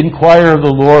 We inquire of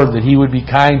the Lord that He would be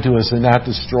kind to us and not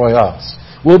destroy us.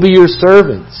 We'll be your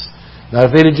servants. Now,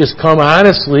 if they'd have just come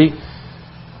honestly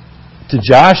to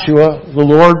Joshua, the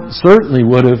Lord certainly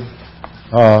would have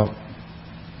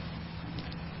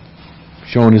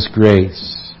shown His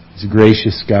grace. He's a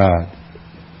gracious God.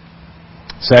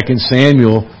 2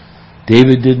 Samuel,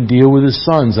 David didn't deal with his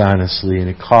sons honestly, and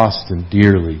it cost him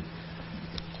dearly.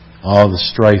 All the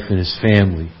strife in his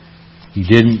family. He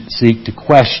didn't seek to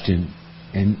question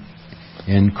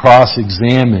and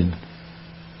cross-examine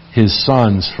his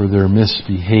sons for their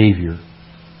misbehavior.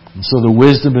 And so the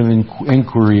wisdom of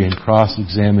inquiry and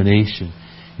cross-examination.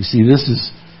 You see, this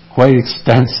is quite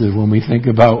extensive when we think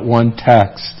about one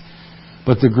text.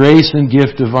 But the grace and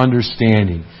gift of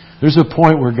understanding. There's a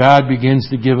point where God begins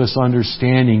to give us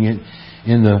understanding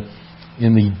in the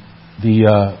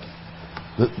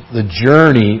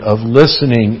journey of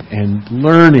listening and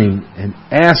learning and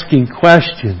asking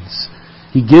questions.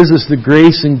 He gives us the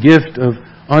grace and gift of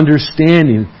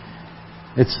understanding.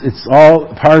 It's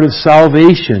all part of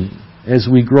salvation as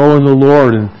we grow in the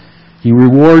Lord, and He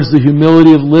rewards the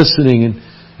humility of listening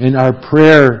and our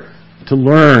prayer to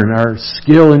learn, our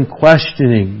skill in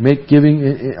questioning,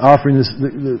 offering us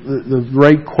the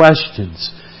right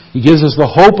questions. He gives us the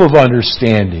hope of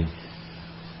understanding.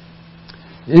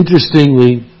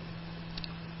 Interestingly,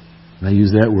 And I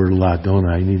use that word a lot, don't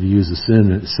I? I need to use a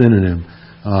synonym.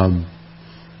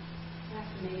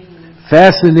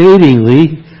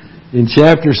 Fascinatingly, in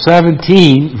chapter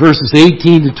 17, verses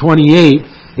 18 to 28,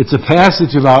 it's a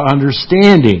passage about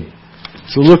understanding.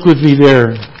 So look with me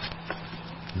there.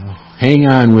 Hang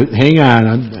on.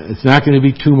 It's not going to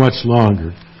be too much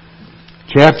longer.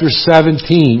 Chapter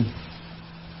 17,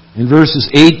 in verses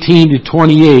 18 to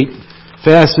 28,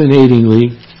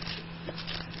 fascinatingly,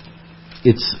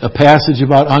 it's a passage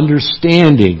about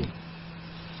understanding.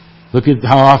 Look at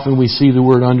how often we see the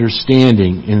word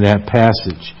understanding in that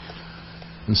passage.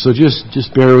 And so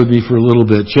just bear with me for a little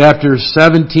bit. Chapter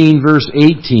 17, verse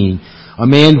 18. A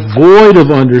man void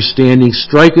of understanding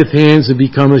striketh hands and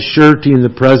becometh surety in the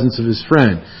presence of his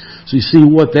friend. So you see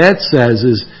what that says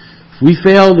is, if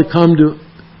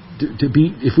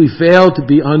we fail to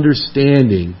be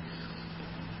understanding,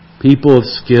 people of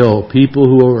skill, people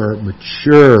who are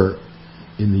mature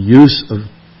in the use of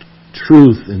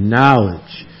truth and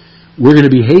knowledge, we're going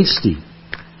to be hasty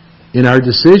in our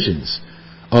decisions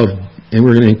and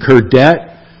we're going to incur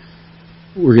debt.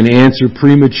 We're going to answer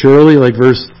prematurely, like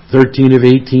verse 13 of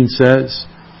 18 says.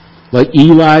 Like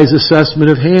Eli's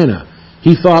assessment of Hannah.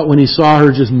 He thought when he saw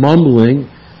her just mumbling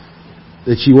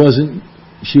that she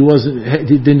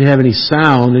didn't have any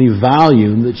sound, any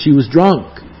volume, that she was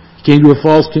drunk. He came to a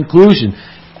false conclusion.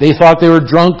 They thought they were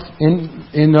drunk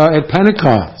at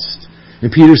Pentecost.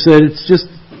 And Peter said, it's just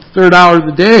the third hour of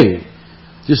the day.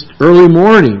 Just early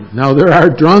morning. Now there are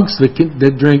drunks that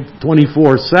drink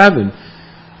 24/7,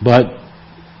 but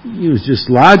it was just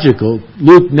logical.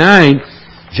 Luke 9,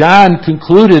 John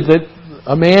concluded that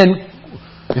a man,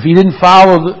 if he didn't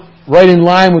follow right in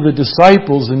line with the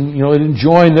disciples and didn't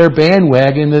join their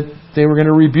bandwagon, that they were going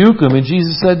to rebuke him. And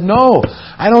Jesus said, "No,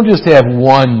 I don't just have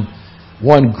one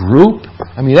group."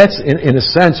 I mean, that's in a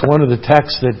sense one of the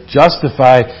texts that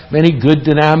justify many good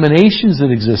denominations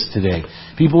that exist today.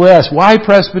 People ask, why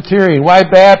Presbyterian? Why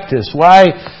Baptist?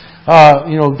 Why,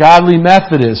 Godly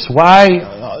Methodist? Why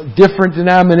different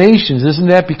denominations? Isn't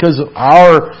that because of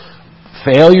our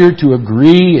failure to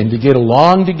agree and to get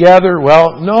along together?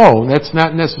 Well, no, that's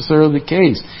not necessarily the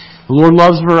case. The Lord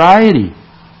loves variety.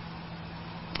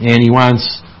 And He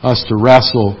wants us to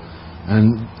wrestle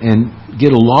and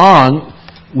get along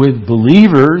with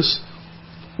believers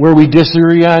where we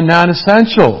disagree on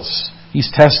non-essentials.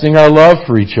 He's testing our love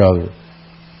for each other.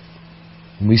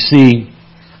 And we see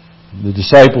the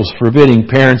disciples forbidding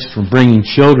parents from bringing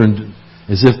children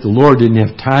as if the Lord didn't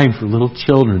have time for little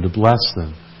children to bless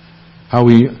them. How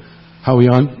we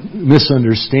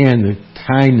misunderstand the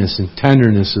kindness and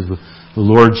tenderness of the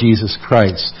Lord Jesus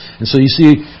Christ. And so you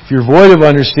see, if you're void of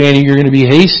understanding, you're going to be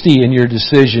hasty in your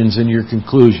decisions and your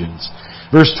conclusions.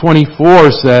 Verse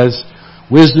 24 says,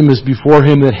 wisdom is before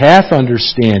him that hath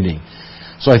understanding.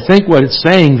 So I think what it's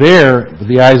saying there, with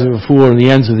the eyes of a fool are in the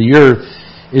ends of the earth,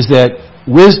 is that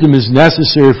wisdom is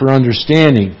necessary for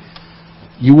understanding.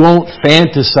 You won't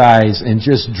fantasize and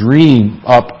just dream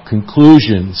up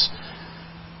conclusions.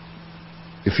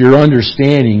 If you're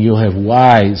understanding, you'll have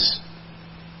wise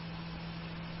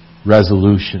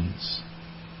resolutions.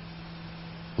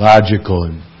 Logical.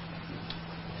 And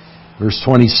verse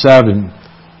 27,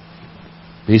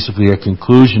 basically a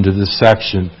conclusion to this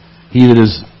section. He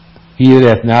that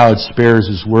hath knowledge spares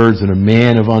his words, and a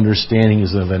man of understanding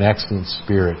is of an excellent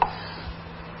spirit.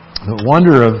 The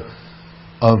wonder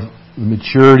of the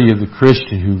maturity of the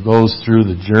Christian who goes through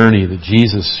the journey that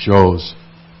Jesus shows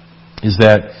is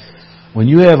that when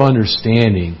you have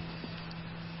understanding,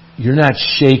 you're not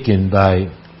shaken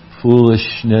by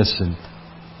foolishness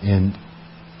and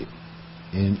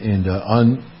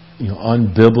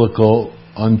unbiblical,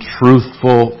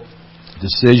 untruthful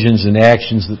decisions and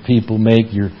actions that people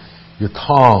make. You're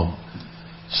calm.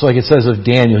 Just like it says of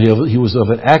Daniel, he was of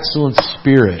an excellent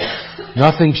spirit.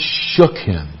 Nothing shook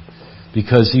him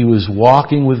because he was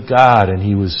walking with God and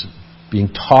he was being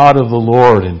taught of the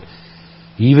Lord. And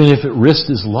even if it risked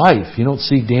his life, you don't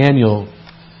see Daniel,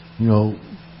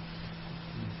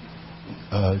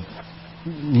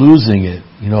 losing it,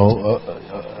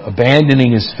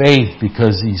 abandoning his faith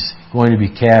because he's going to be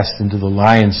cast into the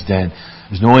lion's den.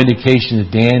 There's no indication that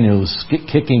Daniel was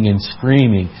kicking and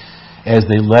screaming as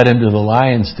they led him to the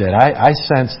lion's den. I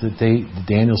sense that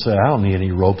Daniel said, I don't need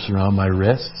any ropes around my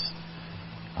wrists.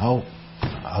 I'll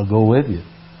go with you.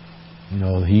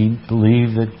 He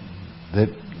believed that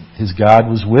his God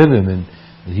was with him and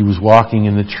that he was walking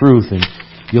in the truth. And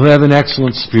you'll have an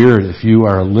excellent spirit if you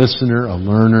are a listener, a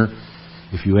learner,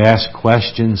 if you ask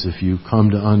questions, if you come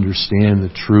to understand the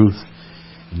truth,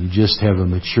 and you just have a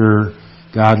mature,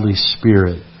 godly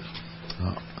spirit.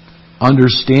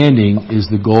 understanding is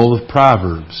the goal of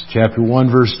Proverbs. Chapter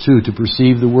 1, verse 2, to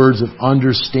perceive the words of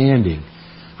understanding.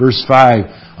 Verse 5,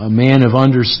 a man of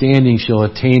understanding shall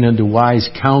attain unto wise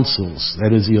counsels.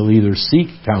 That is, he'll either seek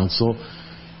counsel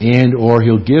and or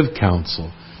he'll give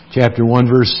counsel. Chapter 1,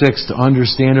 verse 6, to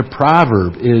understand a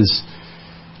proverb is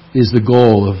the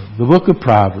goal of the book of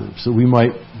Proverbs, that we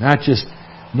might not just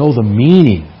know the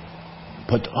meaning,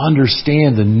 but to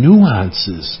understand the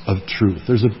nuances of truth.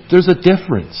 There's a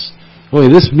difference. Okay,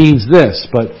 this means this,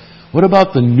 but what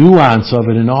about the nuance of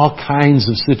it in all kinds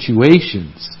of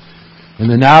situations? And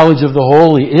the knowledge of the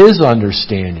holy is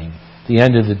understanding at the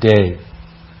end of the day.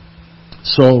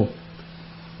 So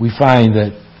we find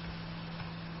that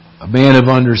a man of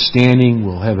understanding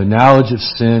will have a knowledge of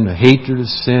sin, a hatred of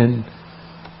sin.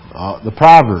 The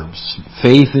Proverbs,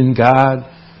 faith in God,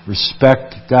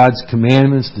 respect God's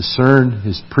commandments, discern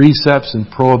His precepts and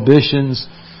prohibitions,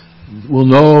 will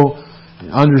know,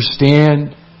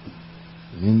 understand,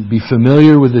 and be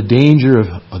familiar with the danger of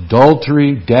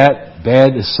adultery, debt,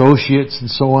 bad associates, and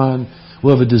so on.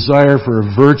 We'll have a desire for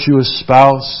a virtuous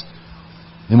spouse,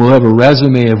 and we'll have a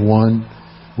resume of one.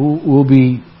 We'll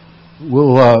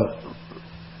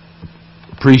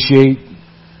appreciate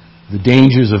the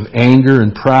dangers of anger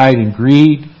and pride and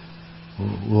greed.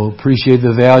 We'll appreciate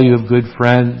the value of good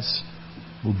friends.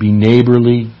 We'll be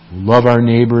neighborly. We'll love our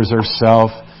neighbor as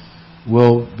ourselves.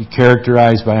 We'll be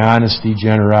characterized by honesty,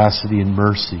 generosity, and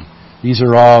mercy. These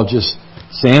are all just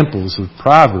samples of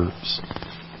Proverbs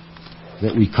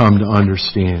that we come to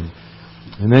understand.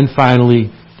 And then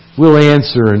finally, we'll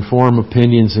answer and form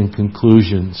opinions and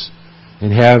conclusions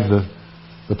and have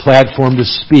the platform to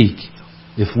speak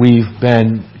if we've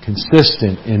been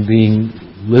consistent in being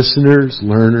listeners,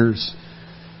 learners,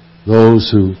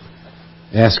 those who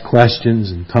ask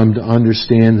questions and come to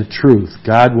understand the truth.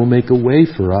 God will make a way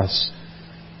for us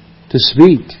to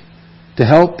speak, to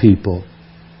help people.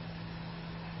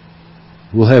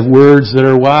 We'll have words that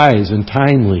are wise and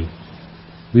timely.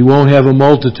 We won't have a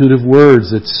multitude of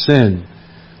words that sin.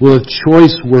 We'll have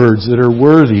choice words that are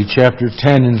worthy. Chapter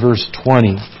 10 and verse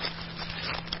 20.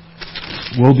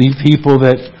 We'll be people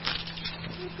that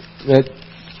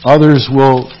others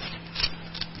will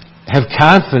have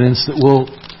confidence that we'll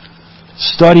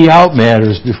study out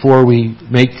matters before we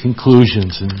make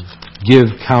conclusions and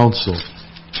give counsel.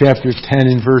 Chapter 10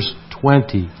 and verse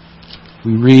 20,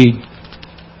 we read,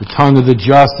 the tongue of the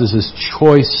just is as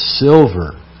choice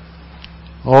silver.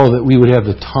 Oh, that we would have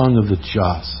the tongue of the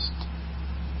just.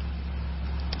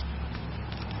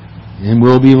 And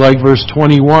we'll be like verse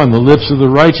 21, the lips of the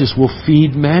righteous will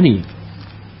feed many.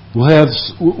 We'll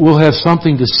have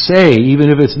something to say, even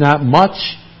if it's not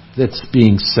much that's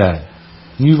being said.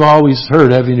 You've always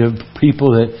heard having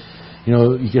people that,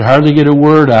 you could hardly get a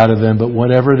word out of them, but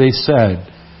whatever they said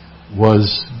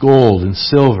was gold and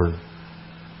silver.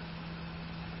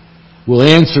 We'll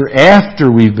answer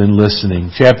after we've been listening.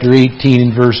 Chapter 18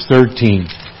 and verse 13.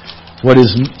 What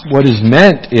is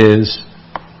meant is,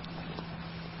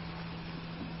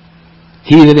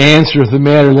 he that answereth the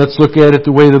matter, let's look at it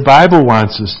the way the Bible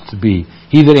wants us to be.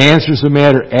 He that answers the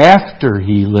matter after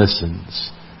he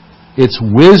listens, it's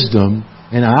wisdom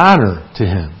and honor to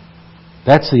him.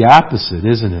 That's the opposite,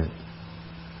 isn't it?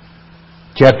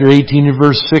 Chapter 18 and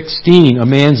verse 16, a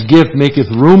man's gift maketh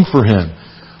room for him.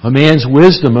 A man's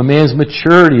wisdom, a man's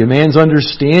maturity, a man's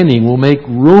understanding will make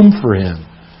room for him.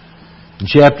 In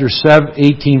chapter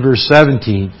 18 verse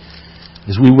 17,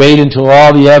 as we wait until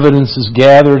all the evidence is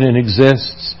gathered and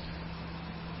exists,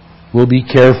 we'll be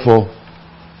careful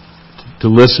to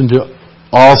listen to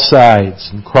all sides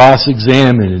and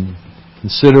cross-examine and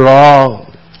consider all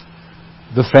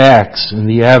the facts and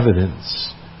the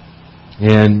evidence.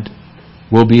 And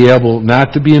we'll be able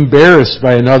not to be embarrassed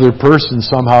by another person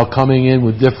somehow coming in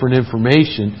with different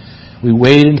information. We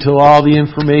wait until all the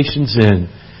information's in,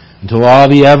 until all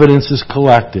the evidence is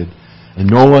collected, and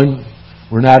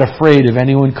we're not afraid of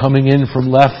anyone coming in from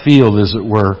left field, as it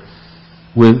were,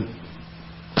 with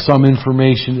some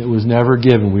information that was never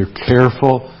given. We're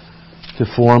careful to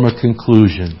form a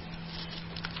conclusion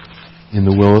in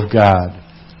the will of God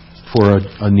for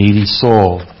a needy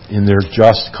soul in their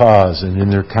just cause and in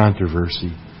their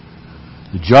controversy.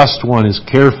 The just one is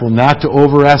careful not to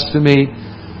overestimate,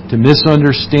 to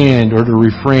misunderstand, or to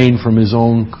refrain from his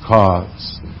own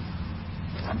cause.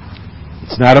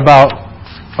 It's not about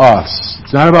us.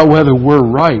 It's not about whether we're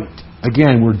right.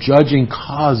 Again, we're judging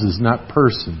causes, not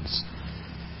persons.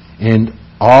 And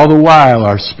all the while,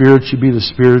 our spirit should be the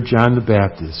spirit of John the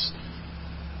Baptist.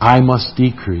 I must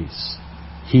decrease.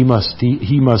 He must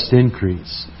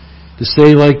increase. To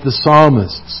say like the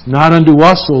psalmists, not unto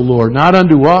us, O Lord, not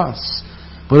unto us,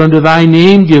 but unto Thy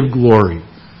name give glory.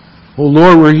 Oh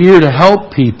Lord, we're here to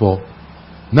help people,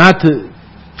 not to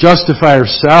justify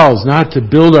ourselves, not to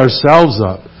build ourselves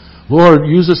up. Lord,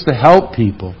 use us to help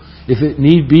people. If it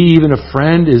need be, even a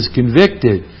friend is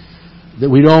convicted, that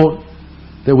we don't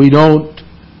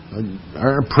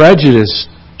are prejudiced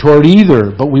toward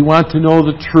either, but we want to know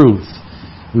the truth.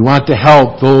 We want to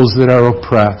help those that are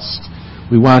oppressed.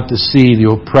 We want to see the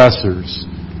oppressors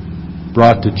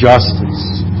brought to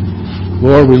justice.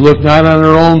 Lord, we look not on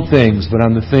our own things, but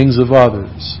on the things of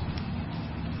others.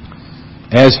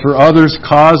 As for others'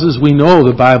 causes, we know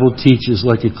the Bible teaches,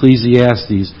 like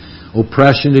Ecclesiastes,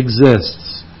 oppression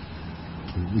exists.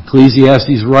 The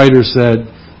Ecclesiastes writer said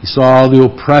he saw all the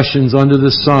oppressions under the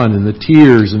sun, and the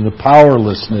tears, and the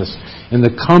powerlessness, and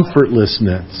the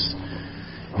comfortlessness.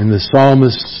 And the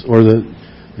psalmist, or the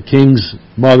king's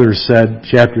mother said,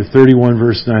 chapter 31,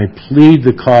 verse 9, plead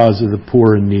the cause of the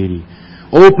poor and needy.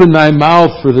 Open thy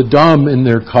mouth for the dumb in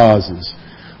their causes.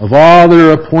 Of all that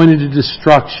are appointed to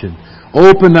destruction,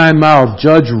 open thy mouth,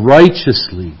 judge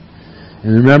righteously.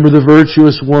 And remember the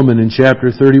virtuous woman in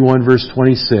chapter 31, verse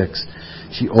 26.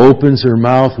 She opens her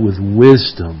mouth with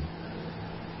wisdom,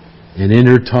 and in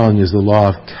her tongue is the law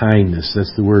of kindness.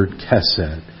 That's the word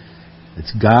kesed.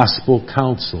 It's gospel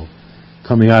counsel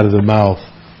coming out of the mouth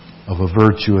of a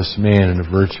virtuous man and a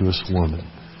virtuous woman.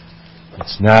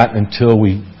 It's not until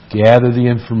we gather the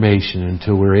information,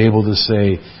 until we're able to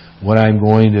say, what I'm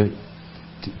going to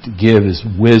give is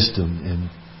wisdom and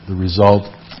the result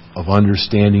of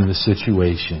understanding the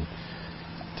situation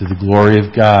to the glory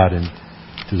of God and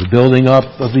to the building up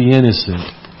of the innocent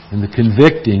and the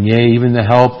convicting, yea, even the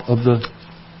help of the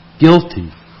guilty,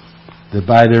 that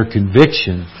by their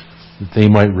conviction that they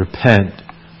might repent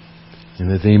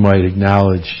and that they might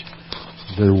acknowledge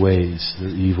their ways, their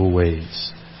evil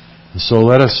ways. And so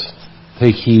let us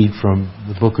take heed from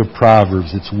the book of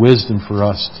Proverbs. It's wisdom for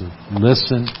us to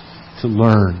listen, to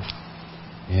learn,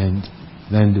 and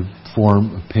then to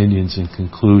form opinions and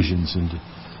conclusions, and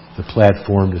the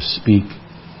platform to speak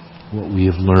what we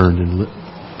have learned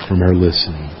from our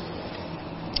listening.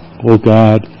 O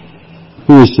God,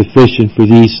 who is sufficient for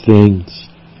these things?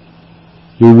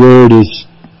 Your word is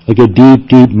like a deep,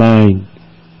 deep mine,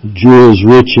 jewels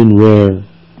rich and rare.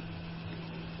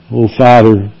 O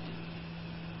Father,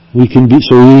 we can be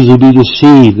so easily be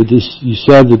deceived. You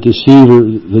said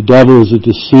the devil is a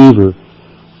deceiver.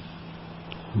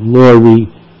 Lord,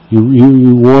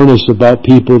 you warn us about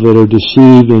people that are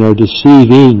deceived and are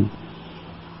deceiving.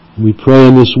 We pray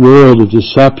in this world of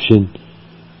deception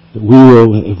that we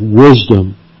will have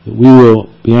wisdom, that we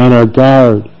will be on our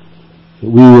guard, that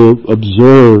we will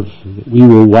observe, that we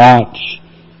will watch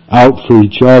out for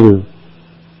each other.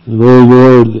 And oh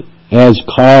Lord, as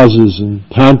causes and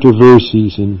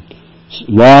controversies and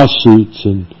lawsuits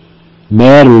and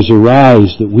matters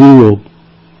arise, that we will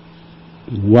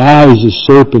be wise as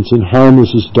serpents and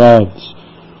harmless as doves,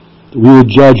 that we will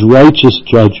judge righteous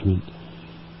judgment,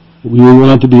 that we will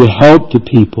want to be a help to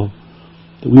people,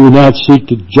 that we will not seek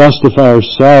to justify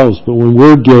ourselves, but when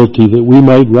we're guilty, that we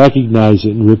might recognize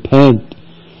it and repent.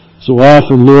 So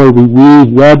often, Lord, we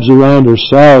weave webs around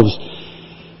ourselves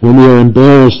when we are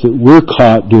embarrassed that we're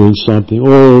caught doing something.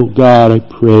 Oh God, I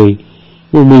pray,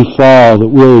 when we fall, that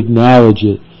we'll acknowledge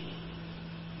it,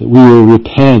 that we will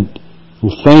repent.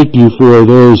 We'll thank you for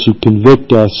those who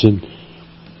convict us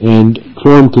and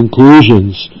form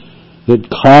conclusions that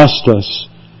cost us.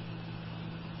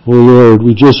 Oh Lord,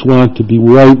 we just want to be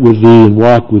right with Thee and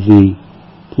walk with Thee.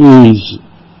 Please,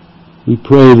 we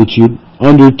pray that you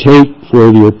undertake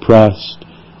for the oppressed.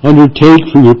 Undertake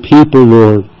for your people,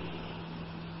 Lord.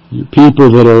 Your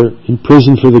people that are in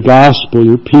prison for the gospel.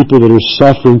 Your people that are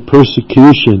suffering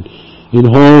persecution in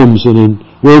homes and in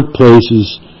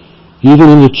workplaces, even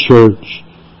in the church.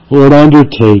 Lord,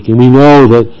 undertake. And we know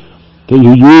that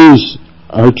you use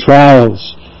our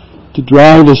trials to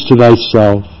drive us to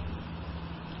Thyself.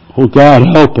 Oh God,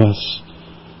 help us.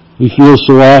 We feel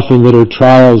so often that our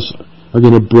trials are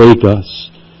going to break us.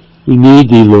 We need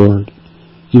Thee, Lord.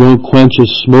 You don't quench a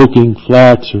smoking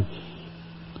flax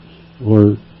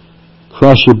or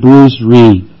crush a bruised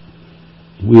reed.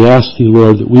 We ask Thee,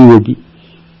 Lord, that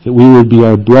we would be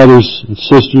our brothers and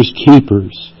sisters'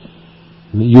 keepers,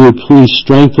 and that You would please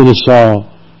strengthen us all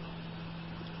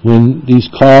when these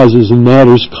causes and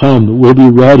matters come, that we'll be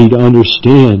ready to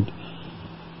understand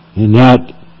and not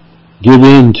give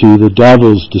in to the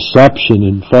devil's deception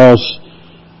and false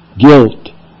guilt.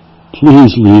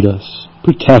 Please lead us.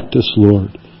 Protect us,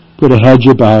 Lord. Put a hedge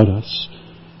about us.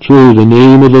 True, the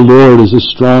name of the Lord is a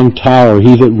strong tower.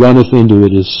 He that runneth into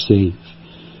it is safe.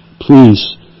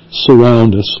 Please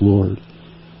surround us, Lord.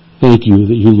 Thank you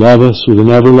that you love us with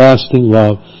an everlasting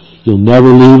love. You'll never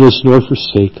leave us nor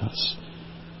forsake us.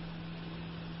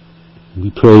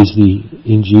 We praise Thee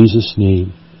in Jesus'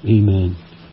 name. Amen.